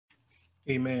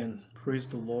Amen. Praise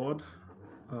the Lord.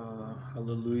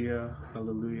 Hallelujah.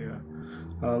 Hallelujah.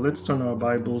 Let's turn our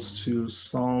Bibles to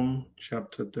Psalm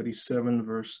chapter 37,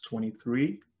 verse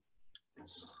 23.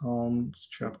 Psalms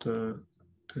chapter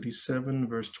 37,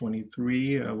 verse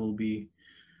 23. I will be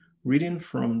reading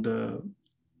from the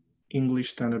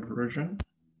English Standard Version.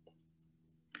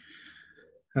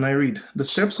 And I read, "The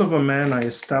steps of a man are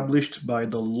established by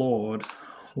the Lord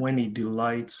when he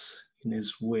delights in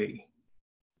his way.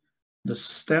 The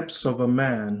steps of a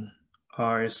man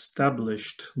are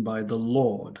established by the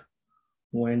Lord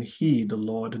when he, the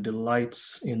Lord,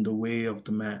 delights in the way of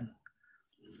the man."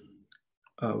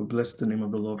 We bless the name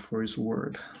of the Lord for his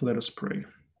word. Let us pray.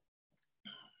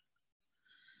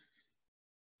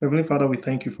 Heavenly Father, we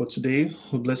thank you for today.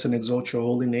 We bless and exalt your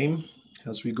holy name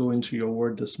as we go into your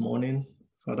word this morning.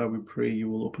 Father, we pray you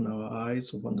will open our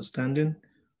eyes of understanding.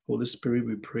 Holy Spirit,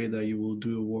 we pray that you will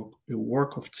do a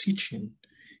work of teaching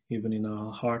even in our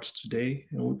hearts today.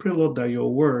 And we pray, Lord, that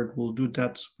your word will do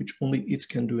that which only it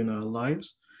can do in our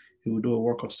lives. It will do a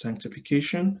work of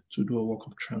sanctification, to do a work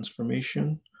of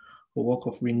transformation, a work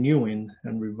of renewing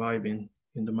and reviving.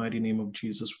 In the mighty name of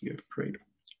Jesus, we have prayed.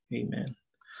 Amen.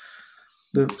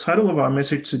 The title of our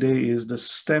message today is The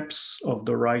Steps of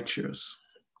the Righteous.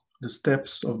 The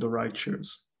Steps of the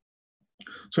Righteous.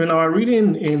 So in our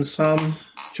reading in Psalm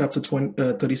chapter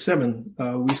 37,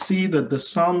 we see that the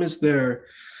psalmist there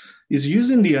is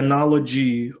using the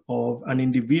analogy of an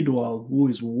individual who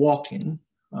is walking,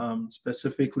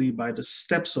 specifically by the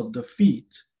steps of the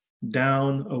feet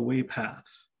down a way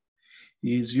path.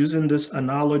 He is using this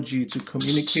analogy to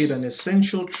communicate an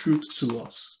essential truth to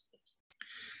us.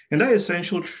 And that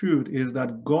essential truth is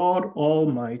that God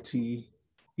Almighty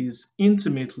is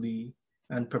intimately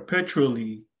and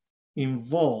perpetually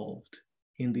involved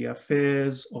in the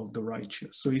affairs of the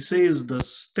righteous. So he says the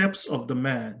steps of the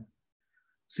man.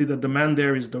 See that the man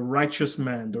there is the righteous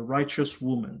man, the righteous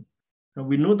woman. And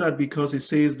we know that because it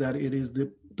says that it is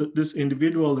this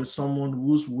individual is someone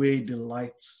whose way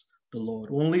delights the Lord.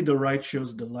 Only the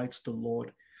righteous delights the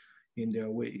Lord in their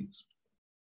ways.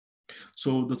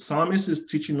 So the psalmist is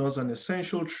teaching us an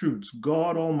essential truth.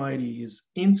 God Almighty is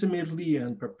intimately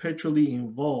and perpetually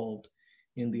involved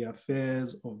in the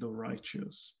affairs of the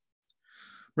righteous.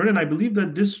 Brethren, I believe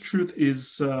that this truth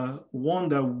is one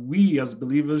that we as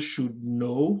believers should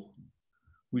know,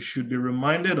 we should be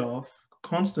reminded of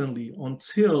constantly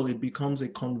until it becomes a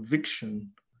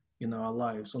conviction in our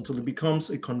lives, until it becomes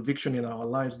a conviction in our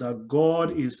lives that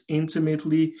God is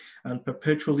intimately and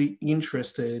perpetually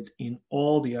interested in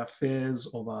all the affairs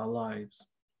of our lives.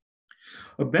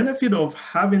 A benefit of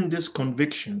having this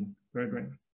conviction,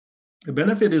 brethren, the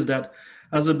benefit is that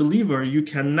as a believer, you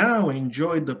can now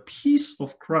enjoy the peace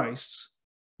of Christ,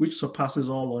 which surpasses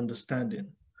all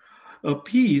understanding. A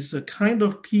peace, a kind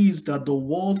of peace that the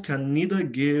world can neither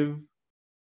give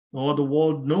nor the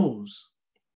world knows.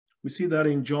 We see that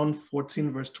in John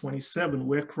 14, verse 27,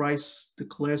 where Christ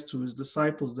declares to his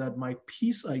disciples that my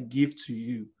peace I give to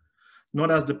you,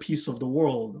 not as the peace of the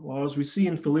world. Or as we see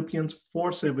in Philippians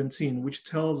 4:17, which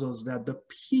tells us that the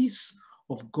peace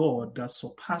of God that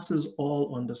surpasses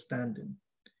all understanding.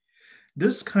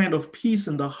 This kind of peace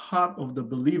in the heart of the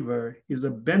believer is a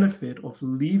benefit of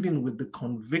living with the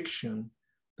conviction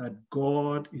that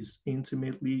God is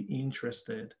intimately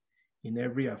interested in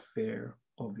every affair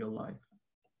of your life.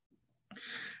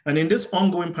 And in this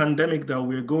ongoing pandemic that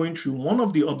we're going through, one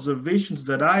of the observations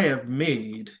that I have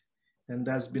made and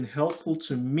that's been helpful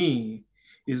to me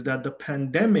is that the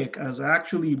pandemic has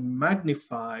actually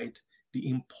magnified the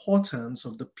importance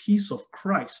of the peace of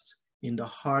Christ in the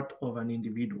heart of an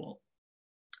individual.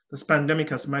 This pandemic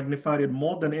has magnified it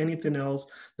more than anything else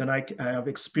that I have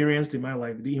experienced in my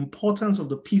life, the importance of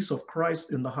the peace of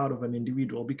Christ in the heart of an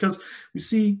individual. Because we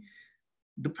see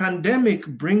the pandemic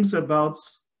brings about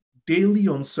daily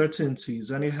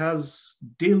uncertainties and it has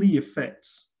daily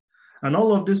effects. And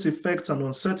all of these effects and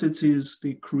uncertainties,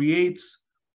 they create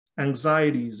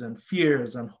anxieties and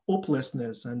fears and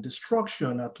hopelessness and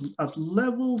destruction at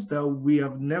levels that we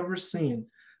have never seen.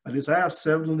 At least I have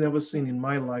certainly never seen in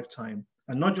my lifetime.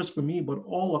 And not just for me, but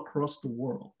all across the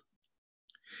world.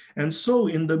 And so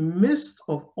in the midst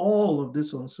of all of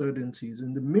these uncertainties,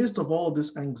 in the midst of all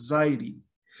this anxiety,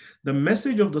 the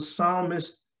message of the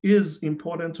psalmist is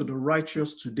important to the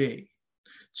righteous today,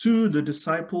 to the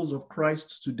disciples of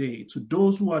Christ today, to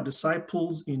those who are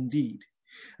disciples indeed.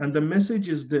 And the message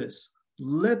is this: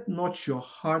 let not your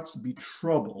hearts be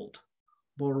troubled,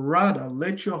 but rather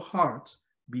let your heart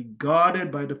be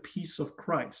guarded by the peace of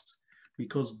Christ,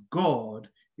 because God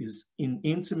is in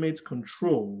intimate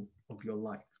control of your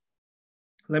life.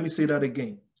 Let me say that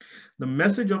again. The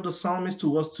message of the psalmist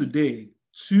to us today,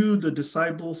 to the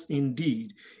disciples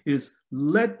indeed, is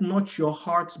let not your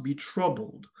hearts be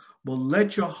troubled, but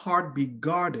let your heart be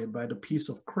guarded by the peace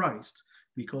of Christ,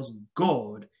 because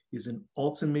God is in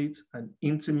ultimate and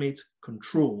intimate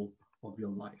control of your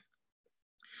life.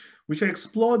 We shall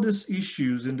explore these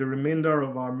issues in the remainder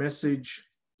of our message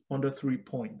under 3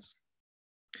 points.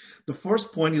 The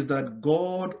first point is that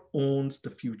God owns the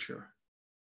future.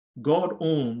 God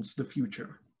owns the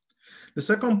future. The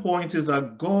second point is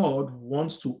that God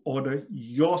wants to order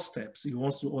your steps. He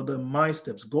wants to order my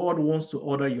steps. God wants to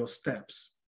order your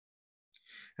steps.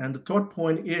 And the third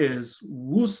point is,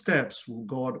 whose steps will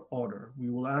God order? We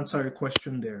will answer a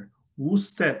question there. Whose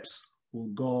steps will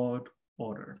God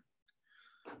order?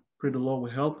 Pray the Lord will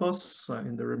help us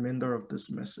in the remainder of this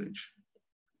message.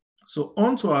 So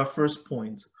on to our first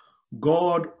point.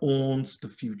 God owns the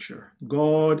future.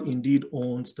 God indeed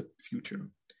owns the future.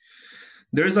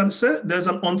 There's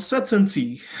an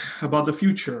uncertainty about the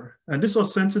future, and this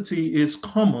uncertainty is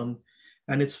common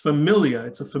and it's familiar.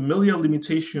 It's a familiar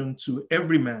limitation to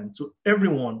every man, to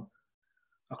everyone,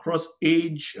 across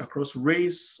age, across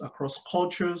race, across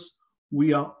cultures.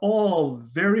 We are all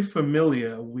very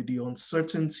familiar with the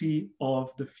uncertainty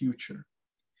of the future.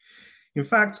 In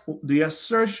fact, the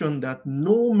assertion that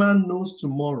no man knows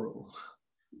tomorrow,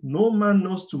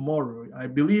 I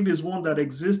believe is one that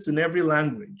exists in every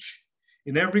language,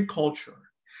 in every culture,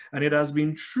 and it has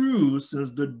been true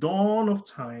since the dawn of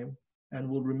time and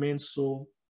will remain so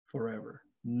forever.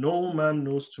 No man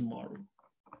knows tomorrow.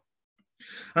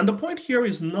 And the point here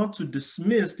is not to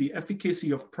dismiss the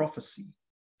efficacy of prophecy.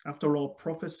 After all,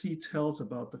 prophecy tells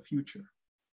about the future.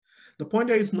 The point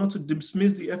there is not to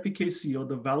dismiss the efficacy or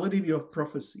the validity of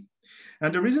prophecy.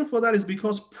 And the reason for that is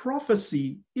because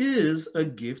prophecy is a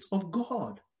gift of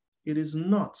God. It is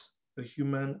not a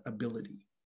human ability.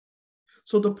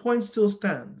 So the point still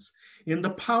stands. In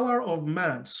the power of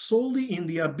man, solely in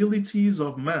the abilities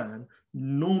of man,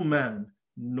 no man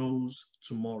knows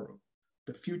tomorrow.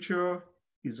 The future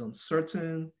is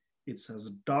uncertain. It's as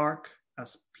dark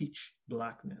as pitch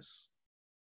blackness.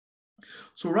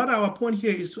 So rather, our point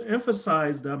here is to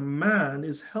emphasize that man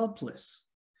is helpless,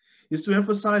 is to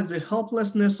emphasize the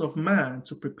helplessness of man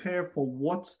to prepare for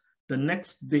what the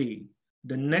next day,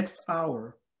 the next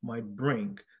hour might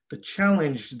bring, the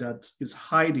challenge that is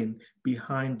hiding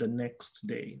behind the next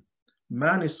day.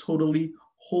 Man is totally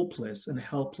hopeless and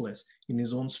helpless in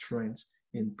his own strength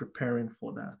in preparing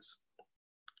for that.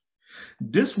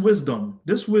 This wisdom,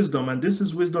 and this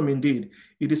is wisdom indeed,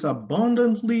 it is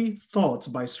abundantly taught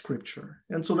by Scripture.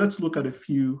 And so let's look at a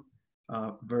few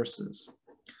verses.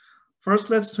 First,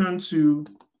 let's turn to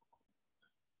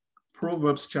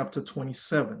Proverbs chapter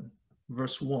 27,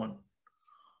 verse 1.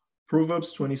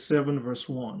 Proverbs 27, verse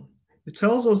 1. It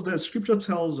tells us that Scripture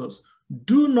tells us,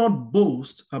 do not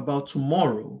boast about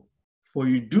tomorrow, for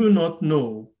you do not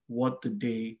know what the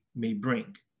day may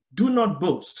bring. Do not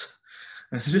boast.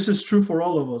 And this is true for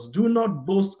all of us. Do not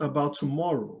boast about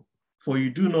tomorrow, for you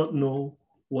do not know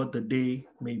what the day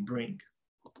may bring.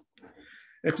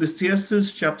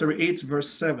 Ecclesiastes chapter 8, verse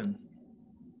 7.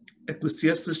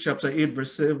 Ecclesiastes chapter 8,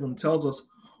 verse 7 tells us,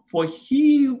 for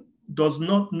he does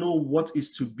not know what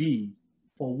is to be,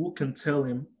 for who can tell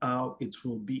him how it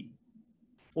will be?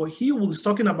 For he is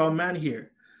talking about man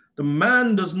here. The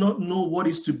man does not know what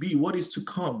is to be, what is to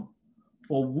come,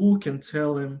 for who can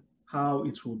tell him how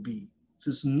it will be?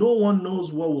 Since no one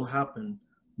knows what will happen,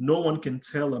 no one can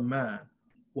tell a man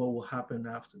what will happen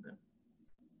after them.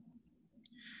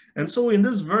 And so in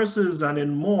these verses and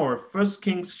in more, 1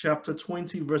 Kings chapter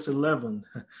 20, verse 11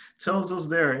 tells us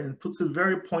there and puts it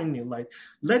very poignantly, like,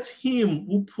 let him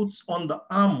who puts on the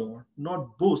armor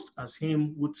not boast as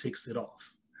him who takes it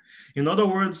off. In other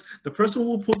words, the person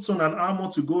who puts on an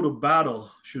armor to go to battle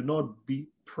should not be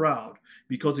proud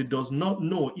because he does not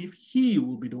know if he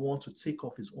will be the one to take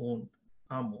off his own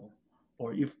armor,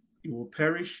 or if it will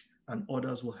perish and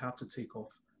others will have to take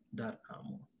off that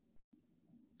armor.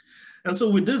 And so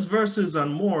with these verses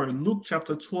and more, Luke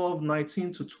chapter 12,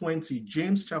 19 to 20,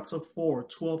 James chapter 4,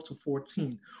 12 to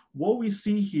 14, what we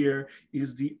see here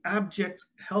is the abject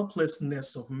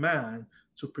helplessness of man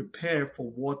to prepare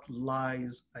for what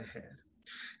lies ahead.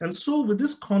 And so with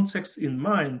this context in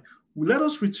mind, let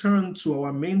us return to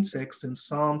our main text in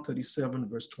Psalm 37,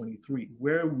 verse 23,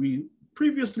 where we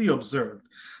previously observed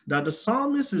that the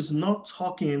psalmist is not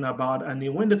talking about,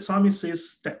 and when the psalmist says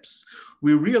steps,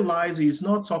 we realize he's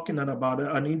not talking about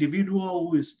an individual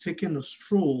who is taking a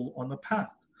stroll on a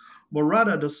path, but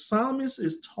rather the psalmist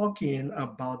is talking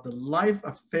about the life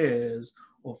affairs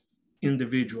of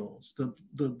individuals.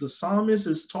 The psalmist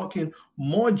is talking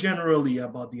more generally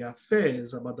about the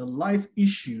affairs, about the life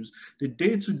issues, the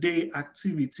day-to-day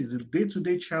activities, the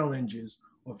day-to-day challenges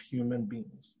of human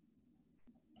beings.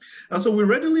 And so we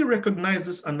readily recognize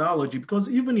this analogy because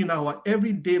even in our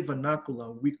everyday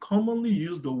vernacular, we commonly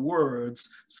use the words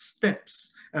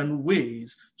steps and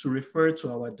ways to refer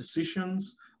to our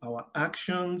decisions, our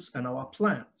actions, and our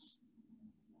plans.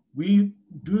 We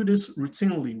do this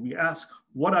routinely. We ask,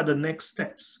 what are the next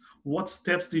steps? What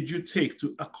steps did you take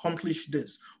to accomplish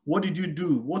this? What did you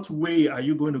do? What way are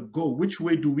you going to go? Which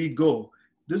way do we go?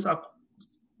 These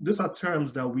are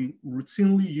terms that we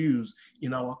routinely use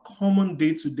in our common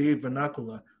day-to-day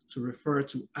vernacular to refer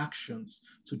to actions,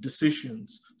 to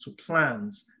decisions, to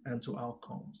plans, and to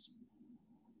outcomes.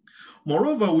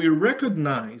 Moreover, we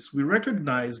recognize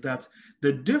that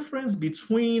the difference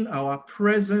between our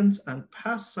present and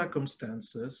past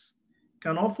circumstances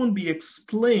can often be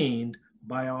explained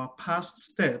by our past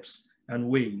steps and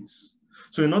ways.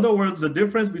 So in other words, the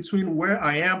difference between where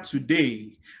I am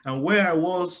today and where I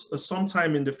was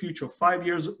sometime in the future, 5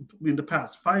 years in the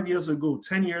past, 5 years ago,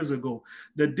 10 years ago,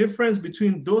 the difference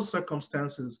between those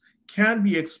circumstances can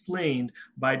be explained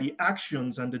by the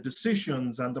actions and the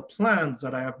decisions and the plans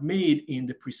that I have made in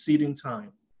the preceding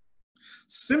time.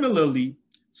 Similarly,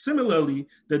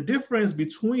 the difference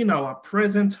between our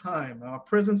present time, our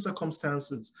present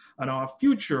circumstances, and our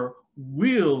future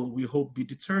will, we hope, be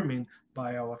determined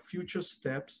by our future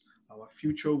steps, our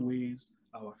future ways,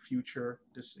 our future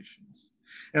decisions.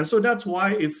 And so that's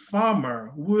why a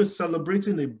farmer who is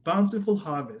celebrating a bountiful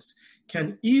harvest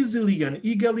can easily and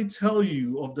eagerly tell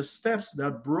you of the steps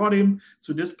that brought him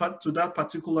to that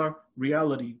particular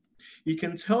reality. He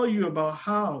can tell you about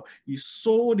how he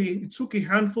took a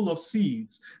handful of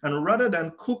seeds, and rather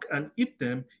than cook and eat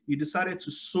them, he decided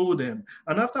to sow them.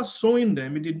 And after sowing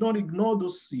them, he did not ignore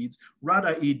those seeds.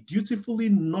 Rather, he dutifully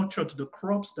nurtured the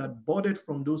crops that budded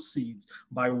from those seeds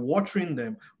by watering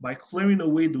them, by clearing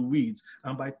away the weeds,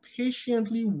 and by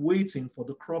patiently waiting for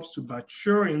the crops to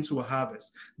mature into a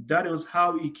harvest. That is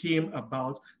how he came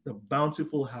about the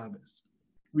bountiful harvest.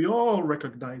 We all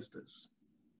recognize this.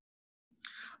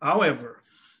 However,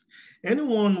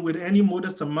 anyone with any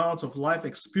modest amount of life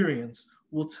experience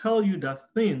will tell you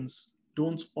that things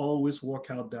don't always work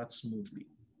out that smoothly.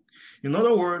 In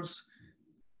other words,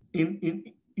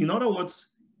 even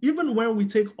when we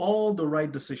take all the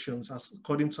right decisions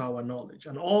according to our knowledge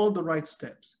and all the right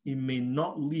steps, it may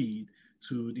not lead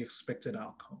to the expected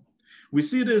outcome. We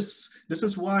see this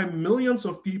is why millions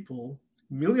of people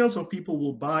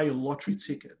will buy a lottery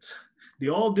ticket. They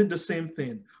all did the same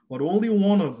thing, but only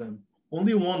one of them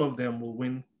will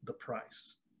win the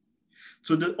prize.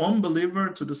 To the unbeliever,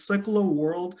 to the secular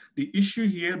world, the issue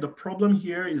here, the problem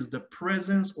here is the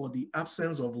presence or the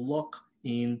absence of luck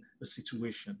in a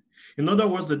situation. In other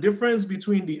words, the difference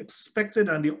between the expected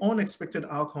and the unexpected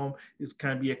outcome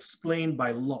can be explained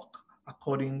by luck,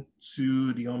 according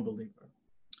to the unbeliever.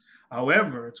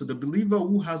 However, to the believer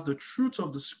who has the truth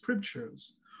of the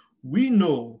scriptures, we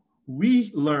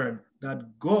learn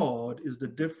that God is the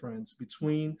difference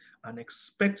between an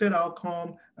expected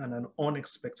outcome and an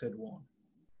unexpected one.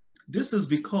 This is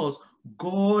because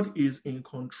God is in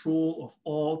control of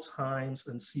all times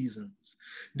and seasons.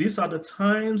 These are the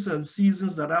times and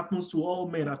seasons that happens to all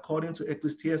men according to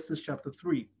Ecclesiastes chapter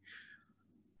 3.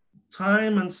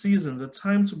 Time and seasons, a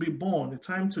time to be born, a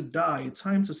time to die, a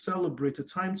time to celebrate, a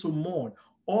time to mourn.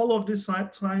 All of these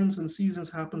times and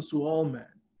seasons happens to all men.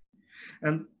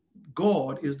 And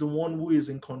God is the one who is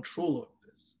in control of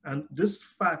this. And this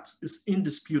fact is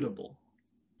indisputable.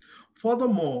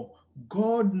 Furthermore,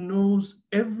 God knows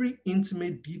every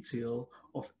intimate detail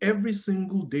of every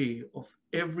single day of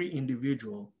every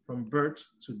individual from birth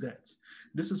to death.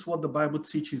 This is what the Bible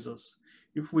teaches us.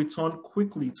 If we turn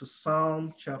quickly to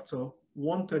Psalm chapter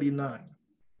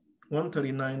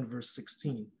 139 verse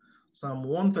 16. Psalm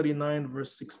 139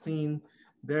 verse 16,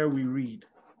 there we read,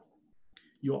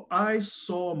 "Your eyes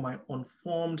saw my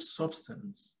unformed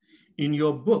substance. In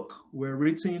your book were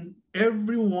written,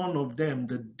 every one of them,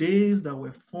 the days that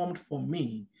were formed for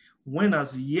me, when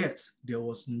as yet there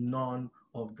was none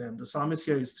of them." The psalmist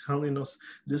here is telling us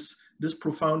this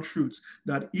profound truth,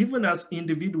 that even as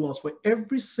individuals, for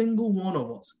every single one of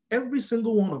us, every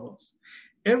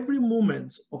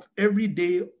moment of every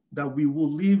day that we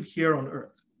will live here on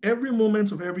earth,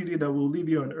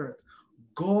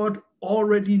 God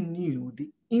already knew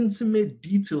the intimate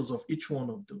details of each one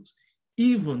of those,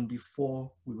 even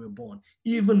before we were born,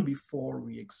 even before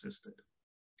we existed.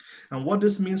 And what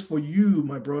this means for you,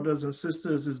 my brothers and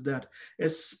sisters, is that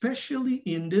especially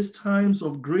in these times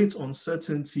of great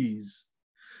uncertainties,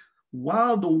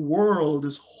 While the world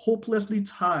is hopelessly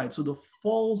tied to the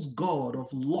false god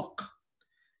of luck,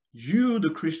 you, the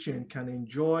Christian, can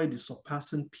enjoy the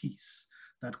surpassing peace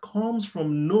that comes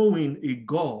from knowing a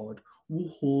God who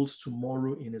holds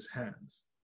tomorrow in his hands.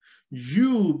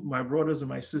 You, my brothers and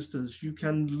my sisters, you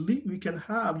can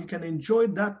enjoy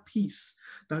that peace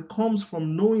that comes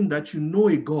from knowing that you know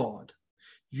a God.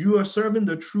 You are serving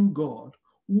the true God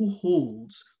who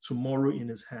holds tomorrow in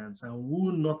his hands and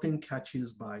who nothing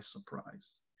catches by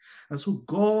surprise. And so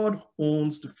God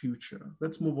owns the future.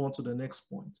 Let's move on to the next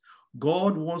point.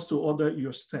 God wants to order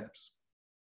your steps.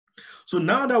 So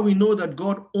now that we know that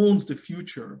God owns the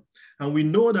future and we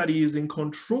know that he is in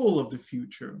control of the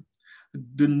future,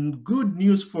 the good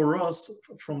news for us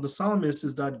from the psalmist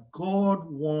is that God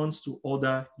wants to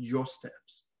order your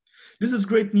steps. This is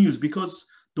great news because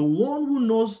the one who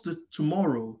knows the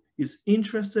tomorrow is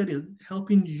interested in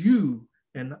helping you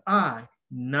and I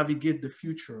navigate the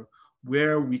future which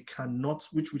we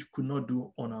could not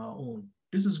do on our own.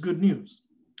 This is good news.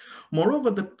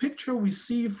 Moreover, the picture we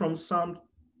see from Psalm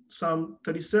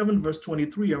 37 verse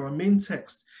 23, our main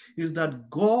text, is that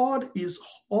God is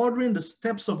ordering the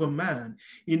steps of a man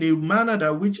in a manner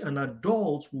that which an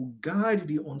adult will guide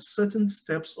the uncertain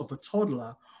steps of a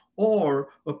toddler, or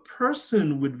a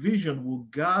person with vision will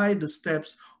guide the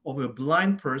steps of a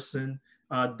blind person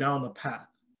down a path.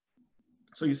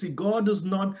 So you see, God does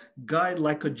not guide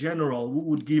like a general who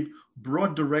would give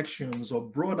broad directions or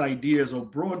broad ideas or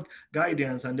broad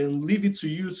guidance and then leave it to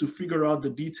you to figure out the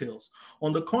details.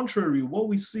 On the contrary, what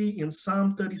we see in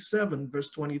Psalm 37 verse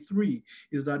 23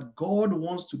 is that God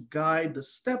wants to guide the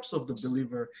steps of the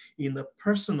believer in a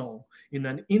personal, in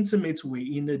an intimate way,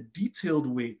 in a detailed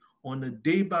way, on a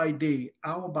day-by-day,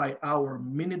 hour-by-hour,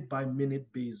 minute-by-minute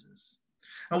basis.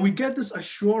 And we get this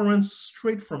assurance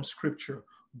straight from Scripture.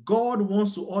 God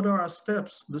wants to order our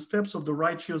steps, the steps of the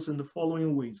righteous, in the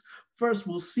following ways. First,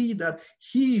 we'll see that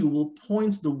he will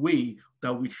point the way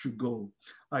that we should go.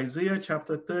 Isaiah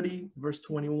chapter 30, verse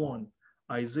 21.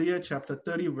 Isaiah chapter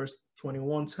 30, verse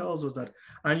 21 tells us that,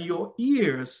 and your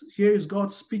ears, here is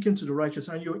God speaking to the righteous,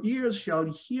 and your ears shall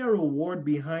hear a word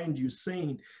behind you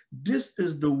saying, this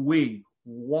is the way,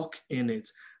 walk in it.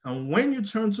 And when you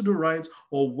turn to the right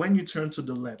or when you turn to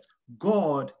the left,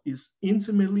 God is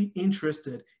intimately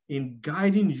interested in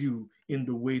guiding you in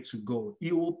the way to go.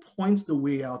 He will point the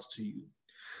way out to you.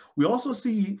 We also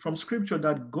see from Scripture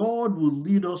that God will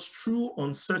lead us through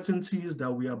uncertainties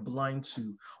that we are blind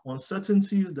to.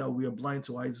 Uncertainties that we are blind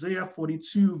to. Isaiah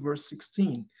 42 verse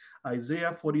 16.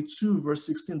 Isaiah 42 verse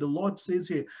 16, the Lord says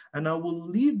here, and I will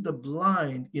lead the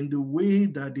blind in the way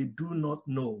that they do not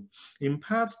know, in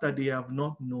paths that they have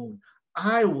not known.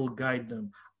 I will guide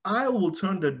them. I will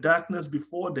turn the darkness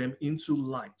before them into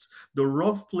light, the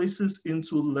rough places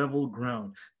into level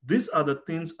ground. These are the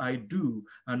things I do,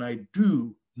 and I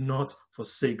do not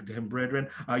forsake them. Brethren,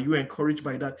 are you encouraged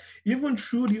by that? Even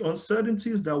through the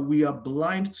uncertainties that we are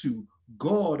blind to,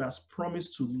 God has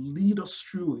promised to lead us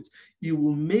through it. He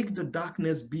will make the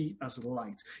darkness be as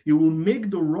light. He will make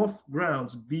the rough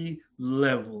grounds be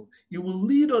level. He will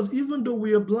lead us, even though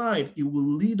we are blind, he will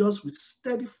lead us with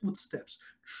steady footsteps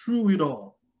through it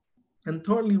all. And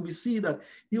thirdly, we see that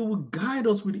he will guide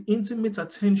us with intimate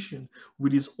attention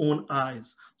with his own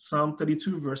eyes. Psalm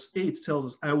 32 verse 8 tells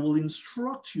us, I will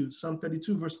instruct you, Psalm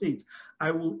 32 verse 8,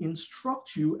 I will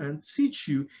instruct you and teach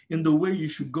you in the way you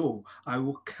should go. I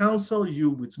will counsel you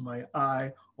with my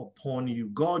eye upon you.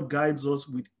 God guides us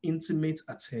with intimate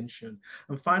attention.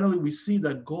 And finally, we see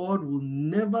that God will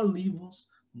never leave us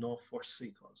nor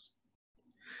forsake us.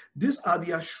 These are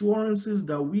the assurances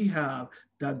that we have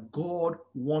that God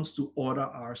wants to order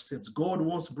our steps. God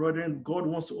wants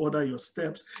to order your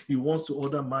steps. He wants to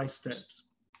order my steps.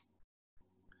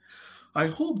 I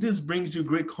hope this brings you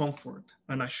great comfort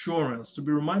and assurance to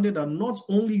be reminded that not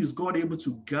only is God able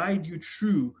to guide you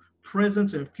through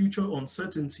present and future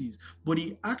uncertainties, but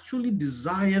he actually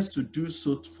desires to do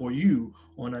so for you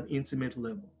on an intimate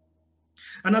level.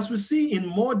 And as we see in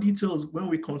more details when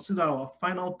we consider our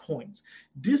final point,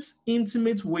 this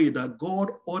intimate way that God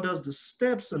orders the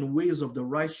steps and ways of the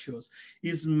righteous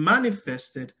is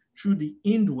manifested through the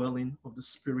indwelling of the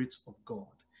Spirit of God.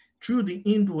 Through the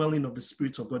indwelling of the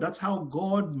Spirit of God. That's how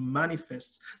God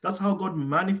manifests. That's how God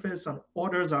manifests and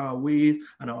orders our way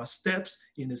and our steps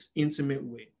in his intimate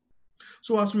way.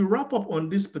 So as we wrap up on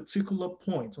this particular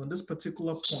point,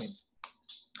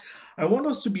 I want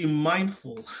us to be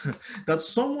mindful that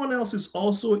someone else is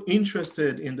also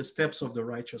interested in the steps of the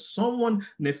righteous. Someone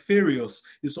nefarious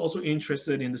is also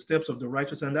interested in the steps of the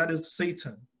righteous, and that is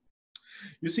Satan.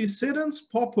 You see, Satan's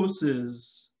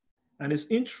purposes And his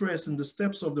interest in the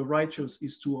steps of the righteous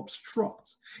is to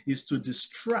obstruct, is to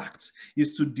distract,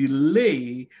 is to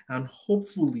delay, and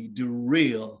hopefully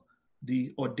derail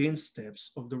the ordained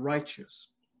steps of the righteous.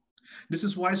 This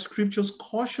is why scriptures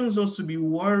cautions us to be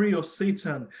wary of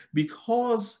Satan,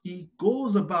 because he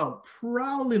goes about,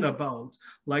 prowling about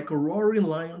like a roaring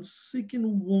lion, seeking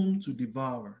whom to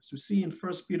devour. So we see in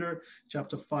 1 Peter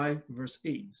chapter 5, verse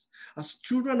 8. As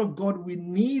children of God, we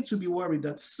need to be worried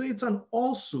that Satan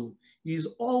is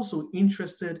also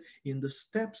interested in the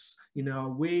steps, in our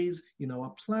ways, in our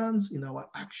plans, in our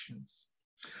actions.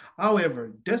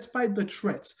 However, despite the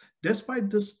threats, despite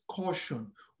this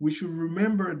caution, we should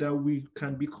remember that we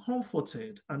can be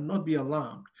comforted and not be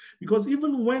alarmed, because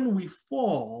even when we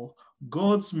fall,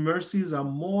 God's mercies are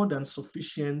more than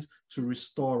sufficient to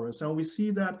restore us. And we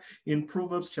see that in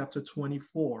Proverbs chapter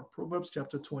 24,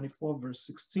 verse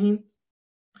 16.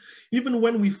 Even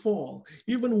when we fall,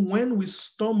 even when we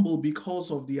stumble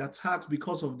because of the attacks,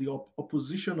 because of the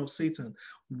opposition of Satan,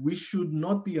 we should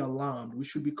not be alarmed. We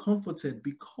should be comforted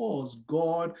because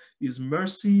His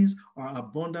mercies are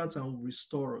abundant and will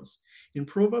restore us. In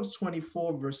Proverbs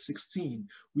 24, verse 16,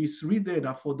 we read there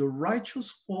that for the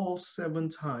righteous falls 7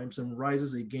 times and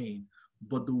rises again,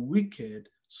 but the wicked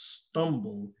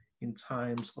stumble in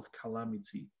times of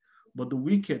calamity. But the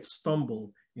wicked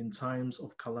stumble in times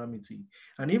of calamity.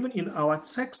 And even in our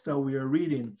text that we are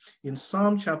reading in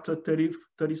Psalm chapter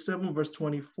 37, verse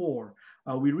 24,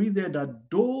 we read there that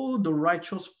though the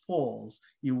righteous falls,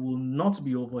 he will not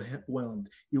be overwhelmed.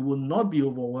 He will not be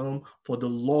overwhelmed, for the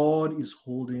Lord is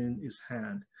holding his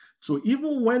hand. So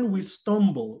even when we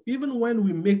stumble, even when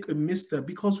we make a misstep,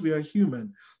 because we are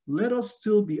human, let us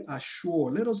still be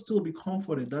assured, let us still be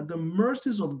comforted that the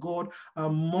mercies of God are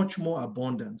much more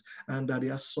abundant and that they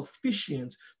are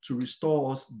sufficient to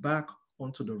restore us back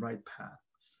onto the right path.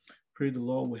 Pray the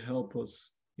Lord will help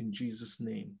us in Jesus'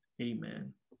 name.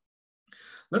 Amen.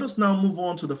 Let us now move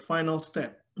on to the final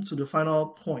step, to the final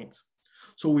point.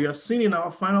 So we have seen in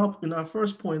our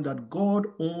first point that God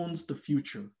owns the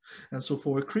future. And so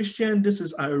for a Christian, this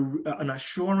is an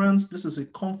assurance, this is a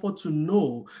comfort to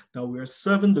know that we are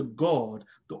serving the God,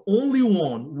 the only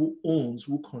one who owns,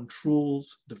 who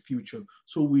controls the future.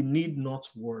 So we need not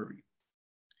worry.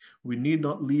 We need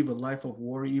not live a life of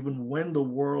worry, even when the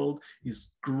world is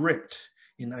gripped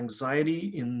in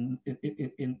anxiety, in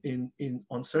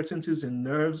uncertainties, in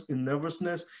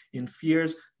nervousness, in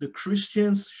fears. The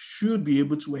Christians should be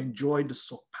able to enjoy the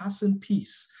surpassing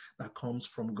peace that comes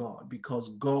from God, because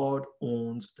God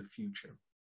owns the future.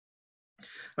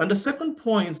 And the second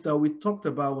point that we talked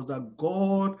about was that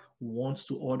God wants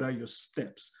to order your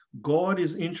steps. God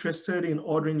is interested in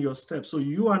ordering your steps. So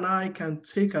you and I can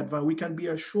take advantage. We can be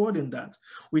assured in that.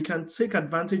 We can take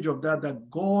advantage of that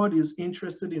God is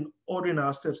interested in ordering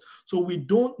our steps. So we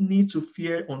don't need to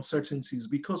fear uncertainties,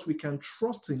 because we can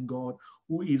trust in God,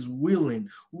 who is willing,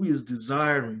 who is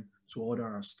desiring to order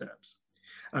our steps.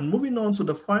 And moving on to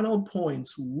the final point,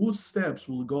 whose steps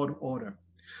will God order?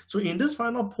 So in this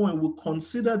final point, we'll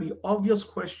consider the obvious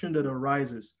question that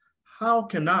arises: how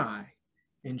can I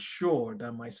ensure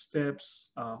that my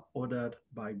steps are ordered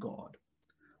by God?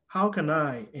 How can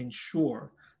I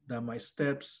ensure that my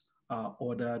steps are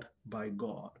ordered by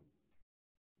God?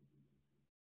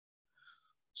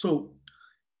 So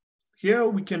here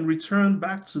we can return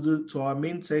back to our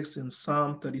main text in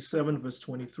Psalm 37, verse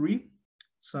 23.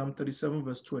 Psalm 37,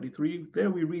 verse 23,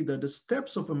 there we read that the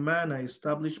steps of a man are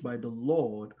established by the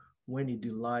Lord when he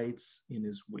delights in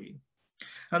his way.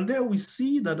 And there we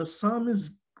see that the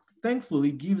psalmist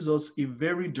thankfully gives us a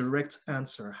very direct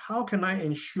answer. How can I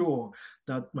ensure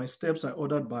that my steps are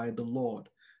ordered by the Lord?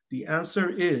 The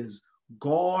answer is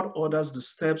God orders the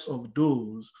steps of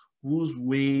those whose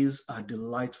ways are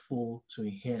delightful to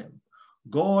him.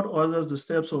 God orders the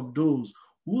steps of those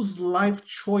whose life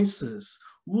choices,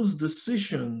 whose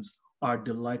decisions are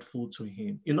delightful to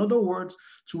him. In other words,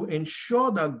 to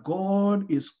ensure that God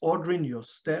is ordering your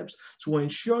steps, to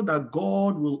ensure that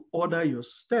God will order your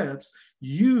steps,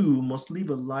 you must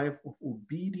live a life of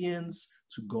obedience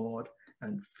to God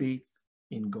and faith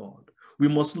in God. We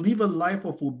must live a life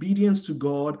of obedience to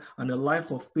God and a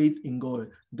life of faith in God.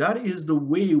 That is the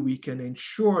way we can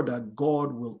ensure that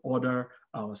God will order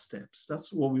our steps.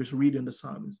 That's what we read in the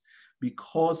Psalms,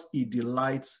 because he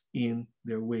delights in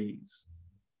their ways.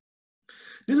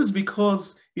 This is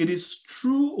because it is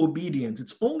true obedience.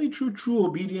 It's only through true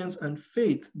obedience and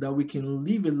faith that we can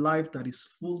live a life that is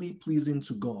fully pleasing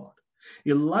to God.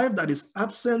 A life that is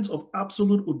absent of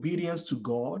absolute obedience to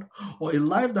God, or a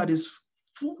life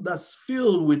that's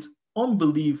filled with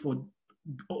unbelief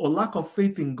or lack of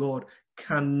faith in God,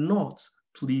 cannot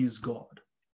please God.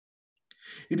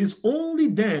 It is only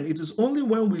then, it is only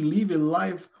when we live a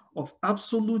life of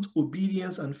absolute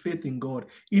obedience and faith in God,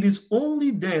 it is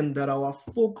only then that our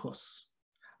focus,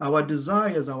 our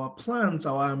desires, our plans,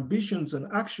 our ambitions and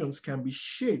actions can be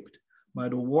shaped by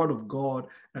the word of God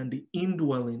and the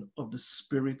indwelling of the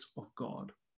Spirit of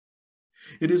God.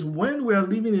 It is when we are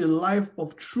living a life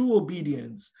of true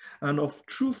obedience and of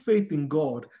true faith in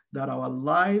God that our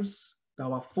lives,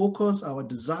 our focus, our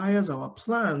desires, our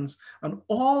plans, and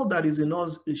all that is in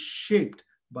us is shaped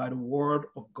by the word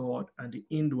of God and the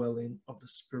indwelling of the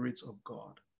Spirit of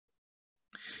God.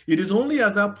 It is only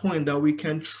at that point that we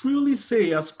can truly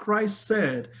say, as Christ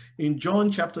said in John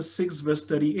chapter 6, verse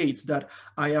 38, that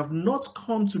I have not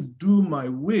come to do my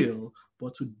will,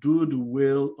 but to do the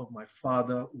will of my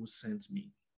Father who sent me.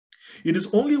 It is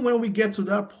only when we get to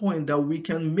that point that we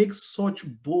can make such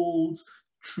bold,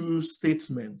 true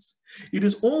statements. It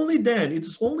is only then, it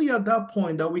is only at that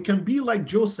point that we can be like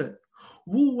Joseph,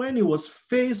 who, when he was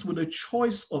faced with a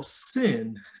choice of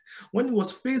sin, with the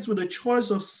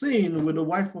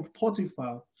wife of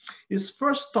Potiphar, his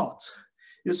first thought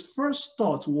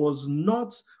was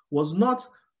not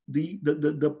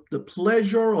the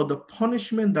pleasure or the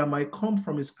punishment that might come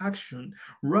from his action.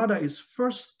 Rather, his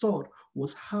first thought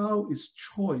was how his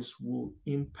choice will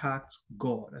impact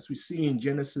God, as we see in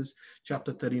Genesis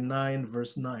chapter 39,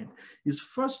 verse 9. His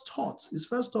first thought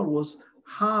was,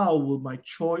 how will my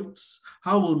choice,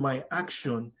 how will my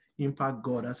action impact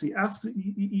God? As he asked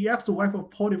the wife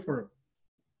of Potiphar,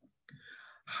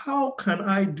 how can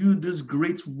I do this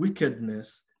great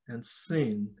wickedness and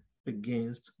sin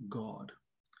against God?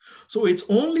 So it's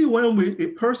only when a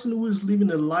person who is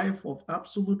living a life of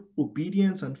absolute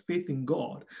obedience and faith in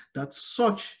God that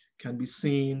such can be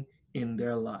seen in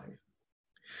their life.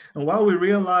 And while we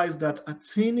realize that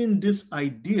attaining this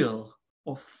ideal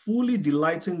of fully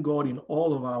delighting God in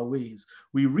all of our ways,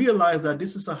 we realize that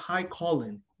this is a high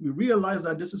calling.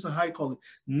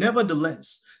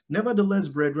 Nevertheless,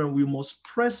 brethren, we must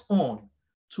press on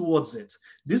towards it.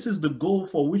 This is the goal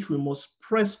for which we must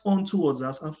press on towards,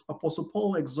 as Apostle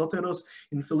Paul exhorted us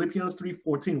in Philippians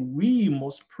 3:14. We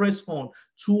must press on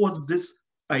towards this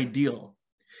ideal.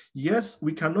 Yes,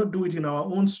 we cannot do it in our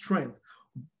own strength.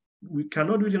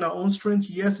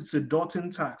 Yes, it's a daunting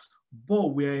task,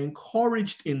 but we are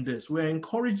encouraged in this. In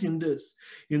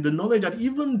the knowledge that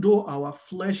even though our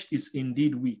flesh is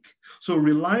indeed weak, so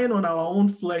relying on our own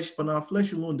flesh, on our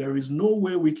flesh alone, there is no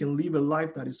way we can live a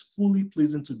life that is fully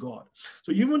pleasing to God.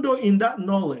 So even though in that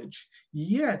knowledge,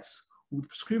 yet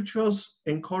scriptures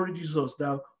encourages us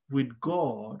that with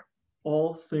God,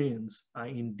 all things are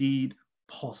indeed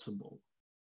possible.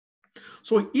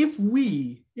 So if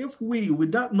we,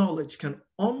 with that knowledge, can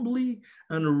humbly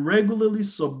and regularly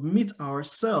submit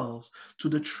ourselves to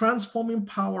the transforming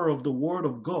power of the Word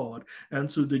of God and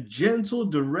to the gentle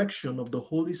direction of the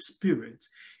Holy Spirit,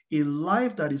 a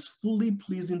life that is fully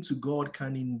pleasing to God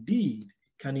can indeed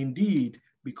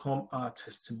become our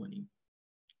testimony.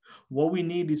 What we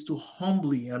need is to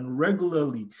humbly and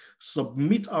regularly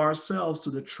submit ourselves to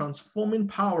the transforming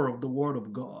power of the Word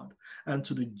of God and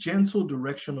to the gentle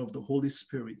direction of the Holy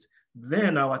Spirit.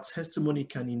 Then our testimony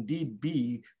can indeed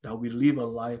be that we live a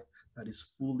life that is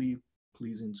fully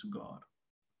pleasing to God.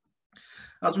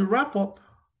 As we wrap up,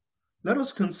 let's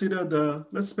spend the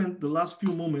last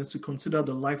few moments to consider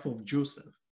the life of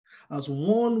Joseph as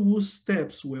one whose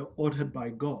steps were ordered by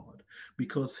God,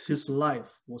 because his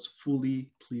life was fully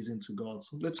pleasing to God.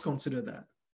 So let's consider that.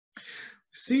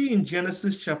 See in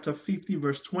Genesis chapter 50,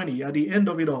 verse 20, at the end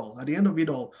of it all,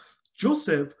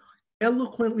 Joseph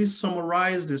eloquently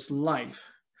summarized his life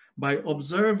by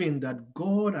observing that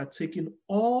God had taken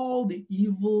all the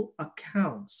evil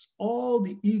accounts, all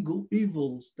the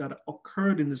evils that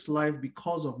occurred in his life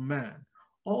because of man,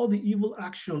 all the evil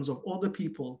actions of other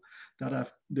people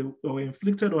that were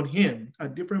inflicted on him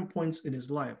at different points in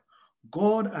his life.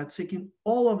 God had taken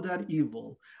all of that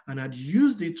evil and had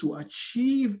used it to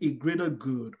achieve a greater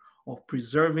good of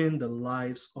preserving the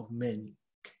lives of many.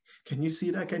 Can you see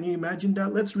that? Can you imagine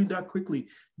that? Let's read that quickly.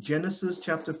 Genesis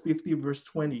chapter 50, verse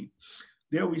 20.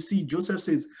 There we see Joseph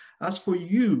says, as for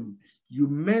you, you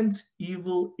meant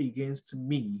evil against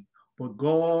me, but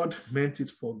God meant it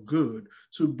for good,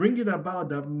 to bring it about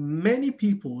that many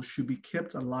people should be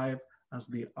kept alive as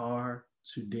they are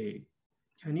today.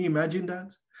 Can you imagine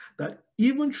that? That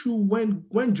even through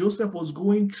when Joseph was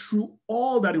going through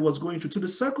all that he was going through, to the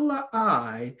secular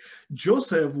eye,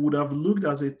 Joseph would have looked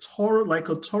as like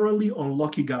a thoroughly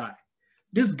unlucky guy.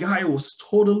 This guy was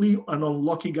totally an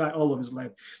unlucky guy all of his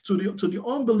life. To the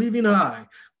unbelieving eye,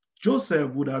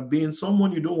 Joseph would have been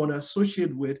someone you don't want to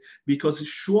associate with, because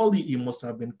surely he must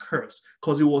have been cursed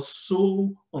because he was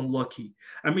so unlucky.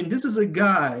 I mean, this is a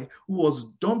guy who was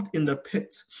dumped in the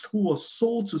pit, who was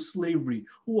sold to slavery,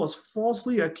 who was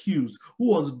falsely accused, who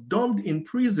was dumped in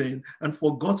prison and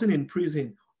forgotten in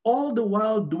prison, all the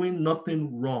while doing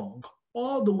nothing wrong.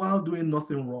 All the while doing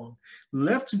nothing wrong.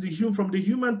 Left to from the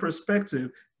human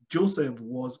perspective, Joseph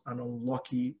was an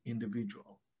unlucky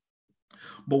individual.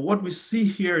 But what we see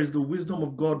here is the wisdom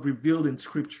of God revealed in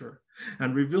Scripture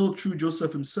and revealed through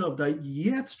Joseph himself, that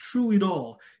yet through it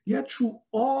all, yet through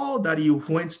all that he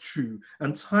went through,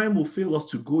 and time will fail us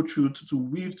to go through to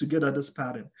weave together this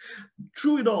pattern.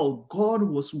 Through it all, God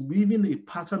was weaving a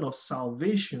pattern of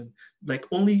salvation like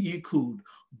only he could.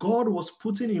 God was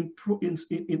putting in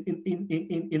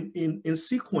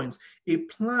sequence a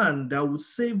plan that would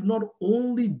save not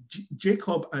only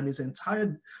Jacob and his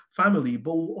entire family,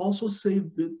 but will also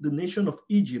save the nation of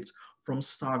Egypt from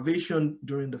starvation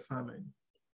during the famine.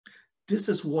 This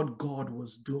is what God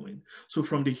was doing. So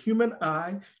from the human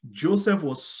eye, Joseph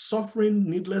was suffering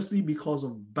needlessly because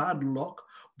of bad luck,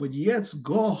 but yet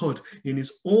God, in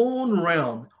his own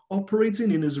realm,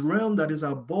 operating in his realm that is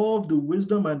above the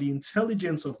wisdom and the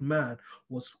intelligence of man,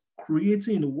 was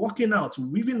creating, working out,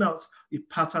 weaving out a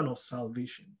pattern of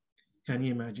salvation. Can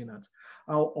you imagine that?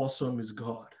 How awesome is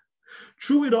God?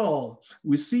 Through it all,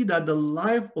 we see that the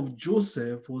life of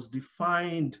Joseph was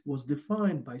defined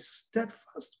by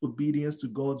steadfast obedience to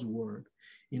God's word,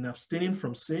 in abstaining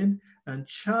from sin, and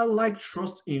childlike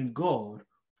trust in God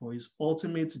for his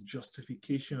ultimate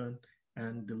justification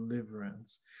and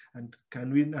deliverance. And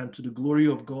to the glory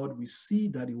of God, we see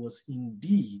that he was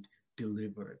indeed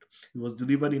delivered. He was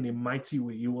delivered in a mighty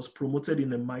way. He was promoted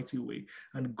in a mighty way.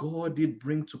 And God did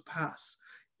bring to pass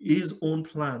his own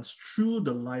plans through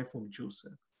the life of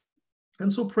Joseph.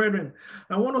 And so, brethren,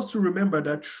 I want us to remember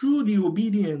that through the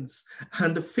obedience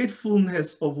and the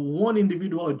faithfulness of one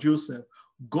individual, Joseph,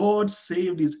 God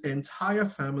saved his entire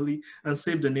family and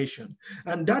saved the nation.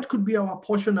 And that could be our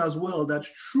portion as well, that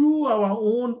through our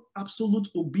own absolute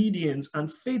obedience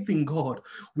and faith in God,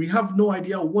 we have no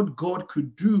idea what God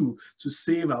could do to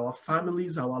save our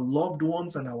families, our loved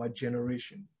ones, and our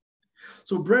generation.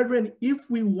 So, brethren, if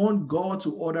we want God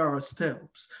to order our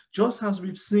steps, just as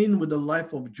we've seen with the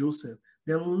life of Joseph,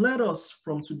 then let us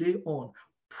from today on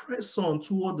press on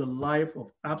toward the life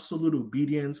of absolute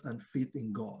obedience and faith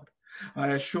in God. I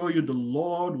assure you, the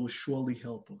Lord will surely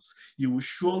help us. He will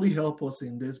surely help us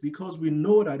in this, because we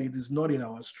know that it is not in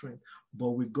our strength,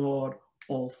 but with God,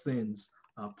 all things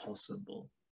are possible.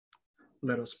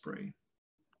 Let us pray.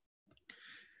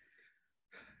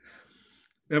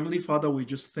 Heavenly Father, we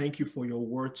just thank you for your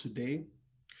word today.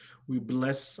 We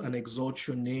bless and exalt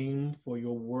your name for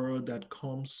your word that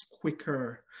comes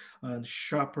quicker and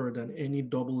sharper than any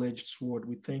double-edged sword.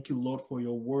 We thank you, Lord, for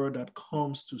your word that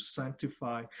comes to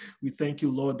sanctify. We thank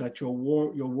you, Lord, that your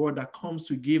word that comes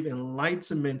to give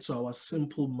enlightenment to our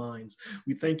simple minds.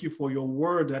 We thank you for your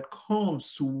word that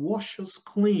comes to wash us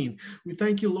clean. We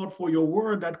thank you, Lord, for your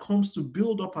word that comes to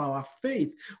build up our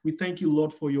faith. We thank you,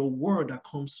 Lord, for your word that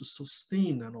comes to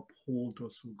sustain and uphold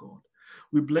us, O God.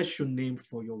 We bless your name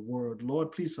for your word.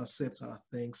 Lord, please accept our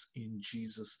thanks in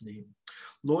Jesus' name.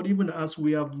 Lord, even as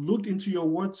we have looked into your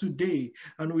word today,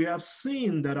 and we have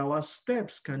seen that our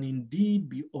steps can indeed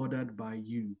be ordered by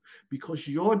you, because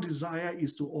your desire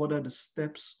is to order the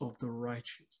steps of the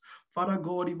righteous. Father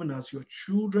God, even as your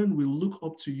children, we look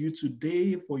up to you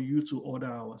today for you to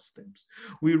order our steps.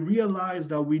 We realize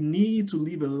that we need to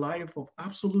live a life of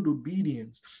absolute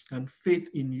obedience and faith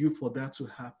in you for that to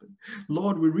happen.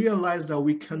 Lord, we realize that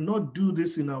we cannot do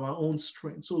this in our own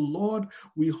strength. So Lord,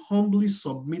 we humbly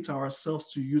submit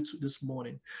ourselves to you this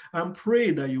morning and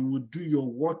pray that you will do your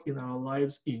work in our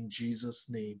lives in Jesus'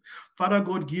 name. Father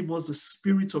God, give us the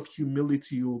spirit of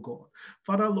humility, O God.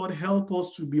 Father Lord, help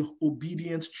us to be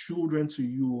obedient children to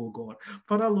you, O God.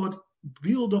 Father Lord,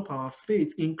 build up our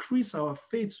faith, increase our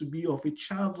faith to be of a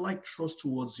childlike trust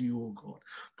towards you, O God.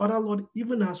 Father Lord,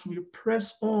 even as we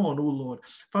press on, O Lord,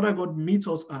 Father God, meet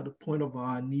us at the point of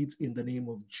our needs in the name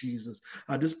of Jesus.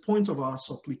 At this point of our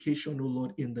supplication, O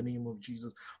Lord, in the name of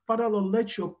Jesus. Father Lord,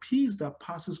 let your peace that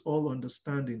passes all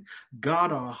understanding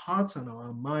guard our hearts and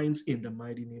our minds in the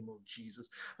mighty name of Jesus.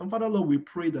 And Father Lord, we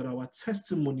pray that our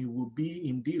testimony will be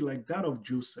indeed like that of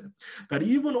Joseph, that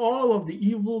even all of the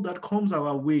evil that comes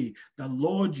our way, that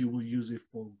Lord, you will use it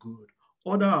for good.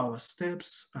 Order our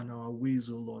steps and our ways,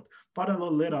 O Lord. Father,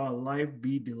 Lord, let our life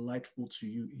be delightful to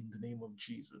you in the name of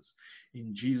Jesus.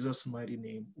 In Jesus' mighty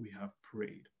name we have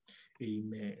prayed.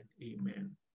 Amen.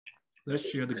 Amen. Let's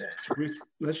share the grace.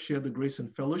 Let's share the grace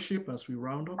and fellowship as we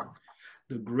round up.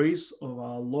 The grace of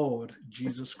our Lord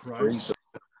Jesus Christ,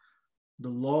 the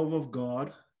love of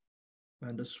God,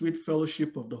 and the sweet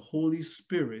fellowship of the Holy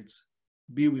Spirit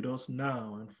be with us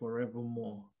now and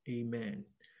forevermore. Amen.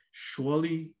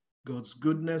 Surely God's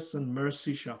goodness and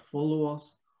mercy shall follow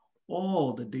us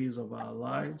all the days of our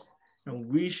lives, and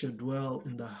we shall dwell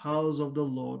in the house of the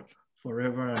Lord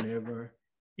forever and ever.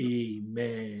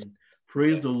 Amen.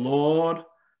 Praise the Lord.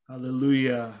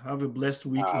 Hallelujah. Have a blessed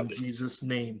week in Jesus'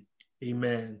 name.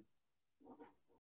 Amen.